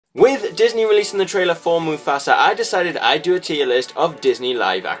With Disney releasing the trailer for Mufasa, I decided I'd do a tier list of Disney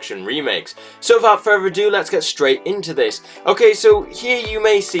live action remakes. So without further ado, let's get straight into this. Okay, so here you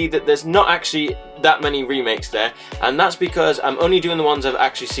may see that there's not actually that many remakes there, and that's because I'm only doing the ones I've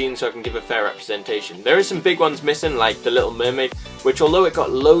actually seen so I can give a fair representation. There is some big ones missing, like The Little Mermaid, which although it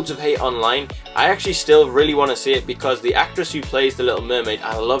got loads of hate online, I actually still really want to see it because the actress who plays The Little Mermaid,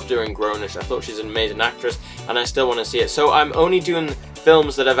 I loved her in Grownish. I thought she's an amazing actress and I still want to see it. So I'm only doing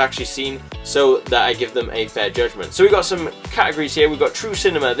films that I've actually seen so that I give them a fair judgment. So we've got some categories here. We've got True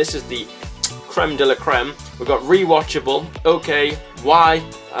Cinema, this is the creme de la creme. We've got Rewatchable, okay, why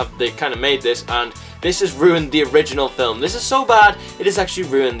have they kind of made this, and this has ruined the original film. This is so bad, it has actually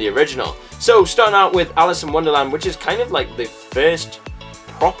ruined the original. So starting out with Alice in Wonderland, which is kind of like the first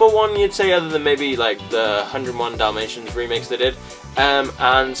proper one you'd say, other than maybe like the 101 Dalmatians remakes they did.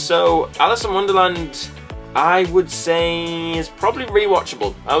 And so Alice in Wonderland, I would say is probably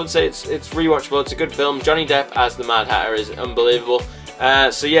rewatchable. I would say it's rewatchable. It's a good film. Johnny Depp as the Mad Hatter is unbelievable.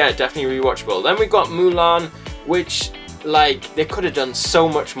 So yeah, definitely rewatchable. Then we've got Mulan, which like they could have done so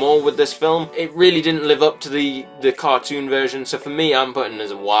much more with this film. It really didn't live up to the cartoon version. So for me, I'm putting it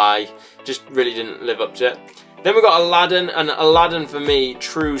as a Y. Just really didn't live up to it. Then we got Aladdin, and Aladdin for me,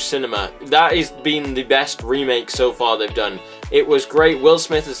 true cinema. That has been the best remake so far they've done. It was great. Will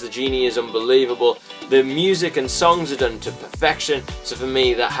Smith as the genie is unbelievable. The music and songs are done to perfection, so for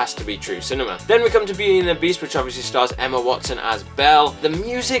me that has to be true cinema. Then we come to Beauty and the Beast, which obviously stars Emma Watson as Belle. The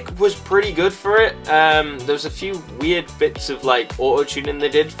music was pretty good for it. There was a few weird bits of like auto-tuning they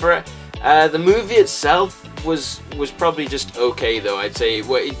did for it. The movie itself was probably just okay though, I'd say.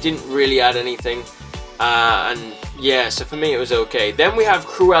 It didn't really add anything. And yeah, so for me it was okay. Then we have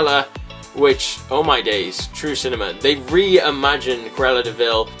Cruella, which, oh my days, true cinema. They reimagined Cruella de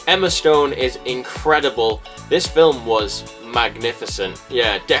Vil. Emma Stone is incredible. This film was magnificent.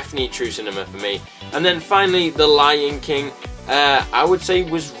 Yeah, definitely true cinema for me. And then finally, The Lion King. I would say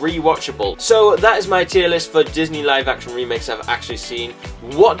was rewatchable. So that is my tier list for Disney live action remakes I've actually seen.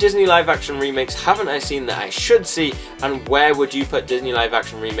 What Disney live action remakes haven't I seen that I should see, and where would you put Disney live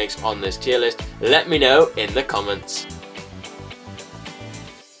action remakes on this tier list? Let me know in the comments.